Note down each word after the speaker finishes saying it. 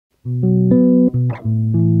Café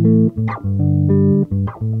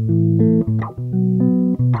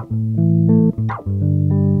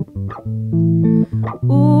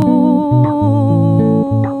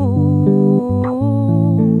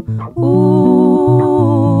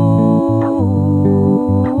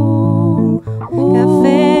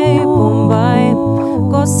y Bombay,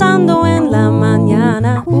 gozando en la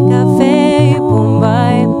mañana. Café y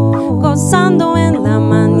Bombay, gozando en la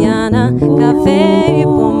mañana. Café y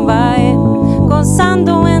Bombay,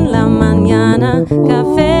 gozando en la mañana.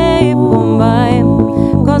 Café y Bombay,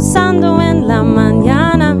 gozando en la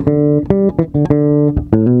mañana.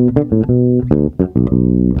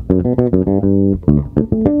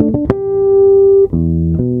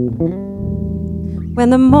 When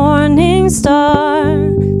the morning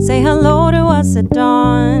stars say hello to us at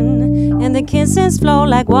dawn, and the kisses flow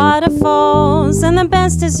like waterfalls, and the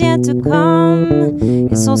best is yet to come.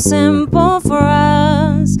 It's so simple for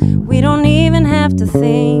us, we don't even have to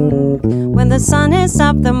think. When the sun is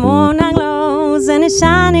up, the moon glows, and it's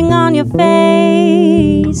shining on your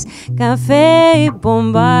face. Café y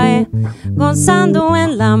Bombay, gozando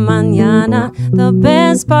en la mañana, the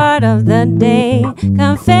best part of the day.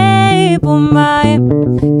 Café y Bombay,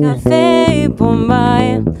 café y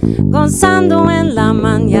Bombay, gozando en la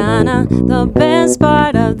mañana, the best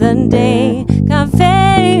part of the day.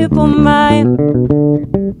 Café y Bombay.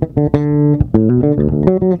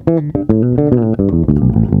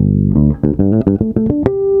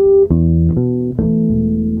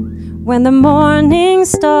 When the morning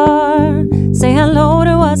stars say hello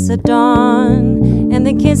to us at dawn, and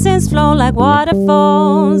the kisses flow like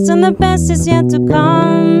waterfalls, and the best is yet to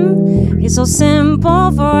come. It's so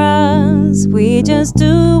simple for us, we just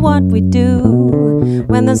do what we do.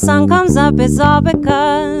 When the sun comes up, it's all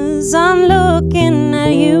because I'm looking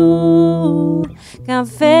at you.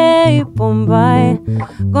 Café y Bombay,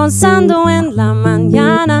 gozando en la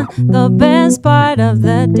mañana, the best part of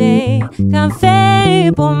the day. Café y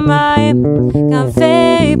Bombay,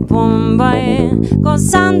 café y Bombay,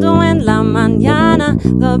 gozando en la mañana,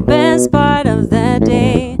 the best part of the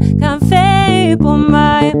day. Café y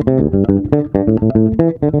Bombay.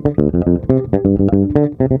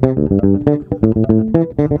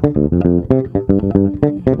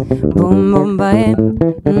 Boom Bombay,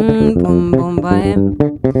 boom Bombay,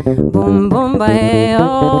 boom Bombay,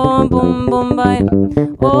 oh boom Bombay,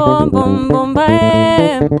 oh boom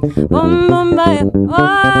Bombay, boom Bombay,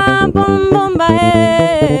 oh boom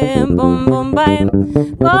Bombay, boom Bombay,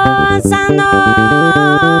 gozando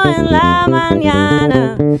en la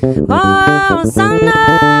mañana, gozando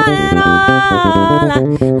en la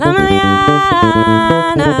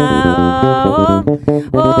mañana,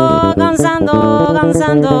 oh gozando,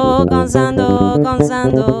 gozando, gozando,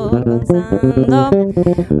 gozando, gozando,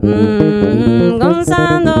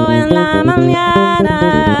 gozando en la mañana,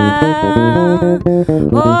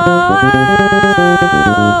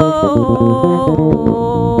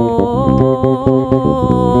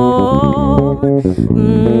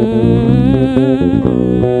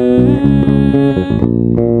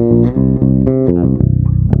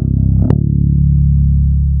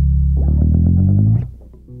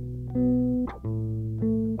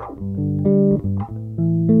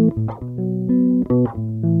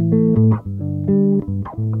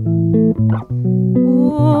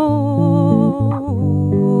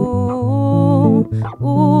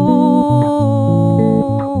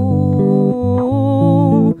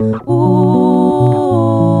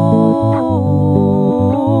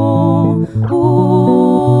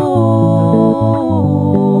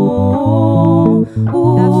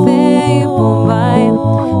 y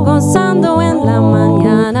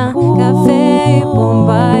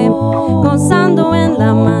Bombay, gozando en la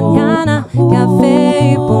mañana.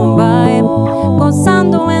 Café y Bombay,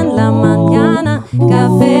 gozando en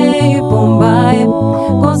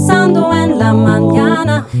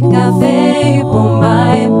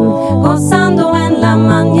la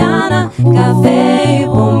mañana. Café y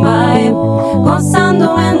Bombay,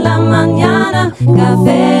 gozando en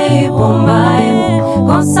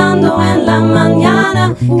la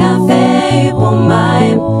mañana. Café y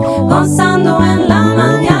Bombay, gozando en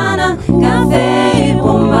la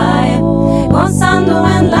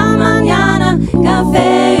mañana.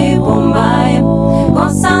 Café y Bombay,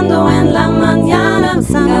 gozando en la mañana.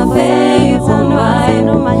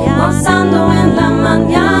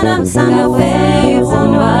 Café y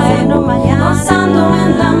Bombay, gozando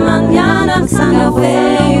en la mañana.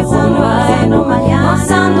 Café y Bombay,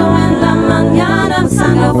 gozando en la mañana.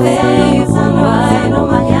 Café y Bombay,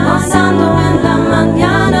 gozando en la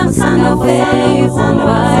mañana. Café y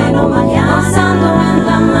Bombay, gozando en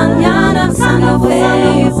la mañana. Café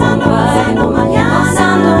y Bombay.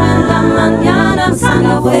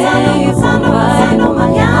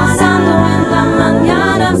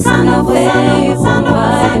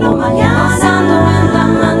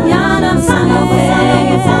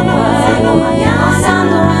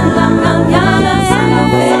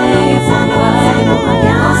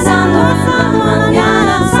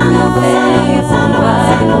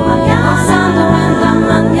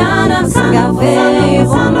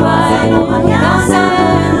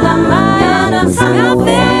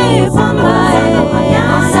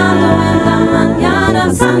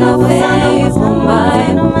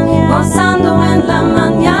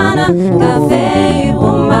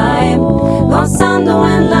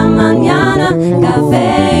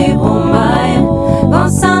 café y Bombay,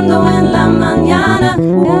 gozando en la mañana,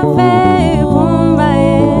 café y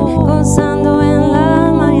Bombay, gozando en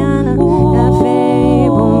la mañana, café y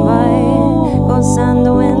Bombay,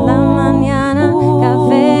 gozando en la mañana,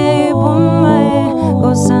 café y Bombay,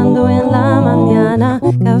 gozando en la mañana,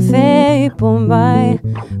 café y Bombay,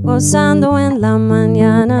 gozando en la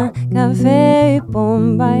mañana, café y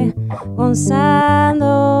Bombay, gozando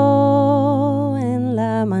en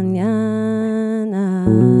la mañana.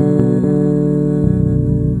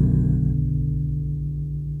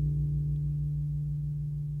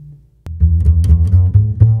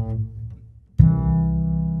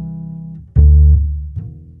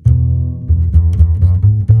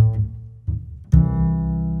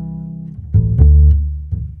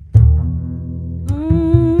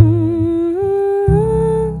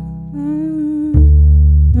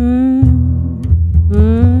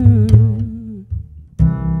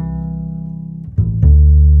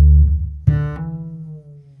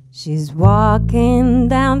 She's walking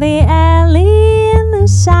down the alley in the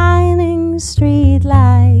shining street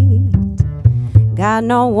light. Got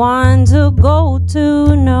no one to go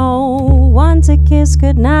to, no one to kiss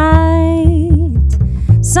goodnight.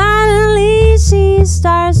 Suddenly she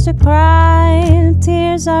starts to cry,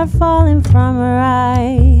 tears are falling from her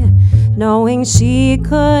eye, knowing she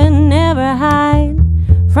could never hide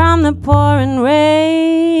from the pouring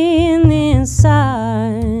rain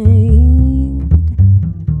inside.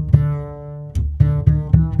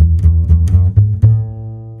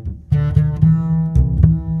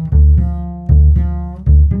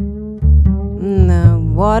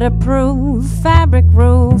 Waterproof fabric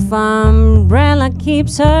roof umbrella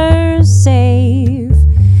keeps her safe,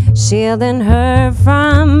 shielding her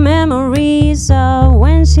from memories of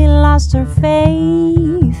when she lost her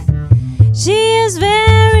faith. She is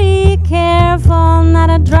very careful,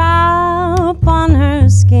 not a drop on her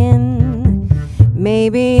skin.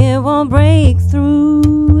 Maybe it will break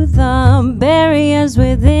through the barriers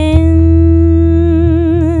within.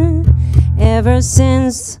 Ever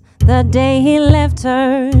since the day he left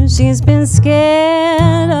her, she's been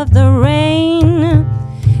scared of the rain.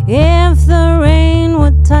 If the rain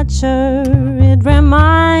would touch her, it'd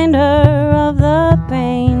remind her of the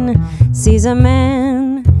pain. Sees a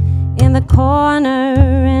man in the corner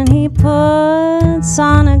and he puts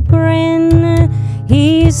on a grin.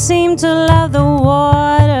 He seemed to love the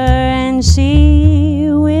water and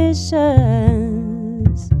she wishes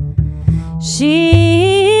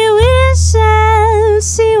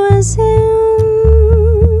she was him.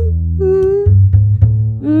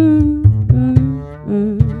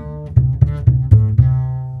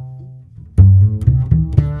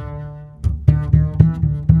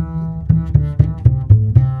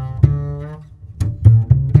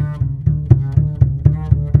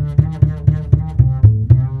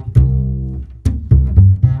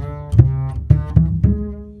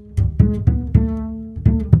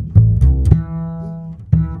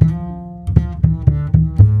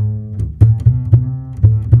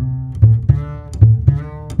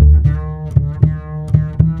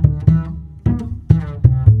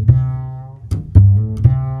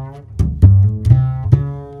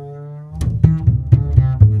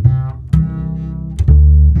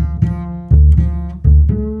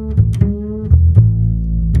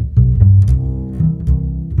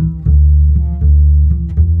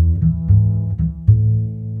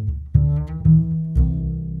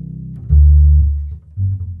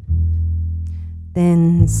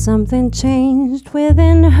 Then something changed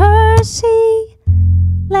within her. She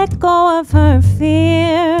let go of her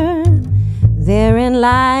fear. Therein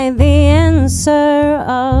lied the answer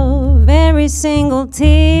of every single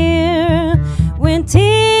tear. When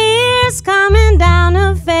tears coming down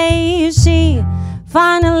her face, she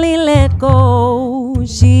finally let go.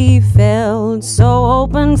 She felt so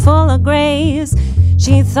open, full of grace.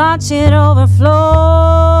 She thought she'd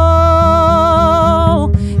overflow.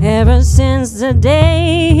 Ever since the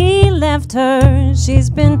day he left her, she's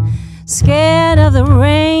been scared of the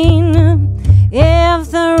rain. If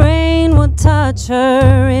the rain would touch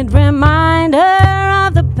her, it'd remind her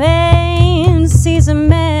of the pain. Sees a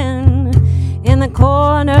man in the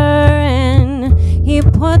corner and he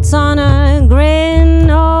puts on a grin.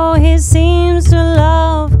 Oh, he seems to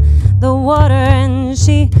love the water and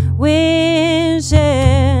she wishes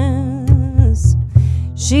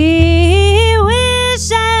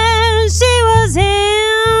she was him.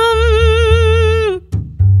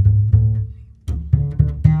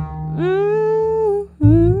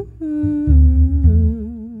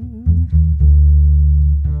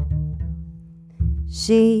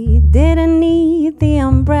 She didn't need the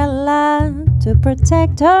umbrella to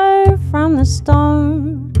protect her from the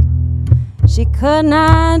storm. She could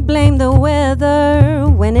not blame the weather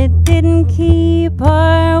when it didn't keep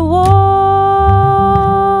her warm.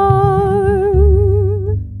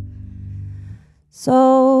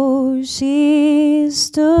 So she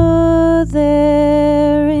stood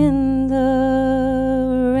there in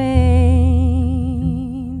the rain,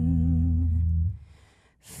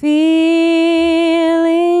 feeling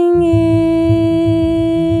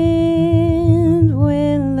it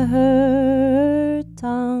with her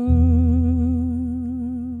tongue.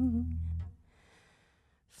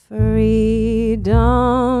 Freedom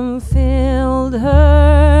filled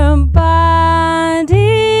her body.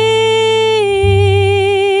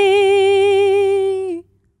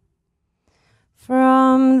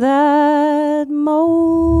 From that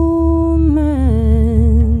moment,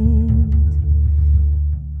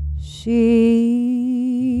 she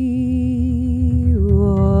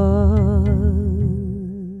was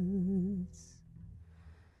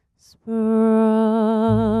sprung.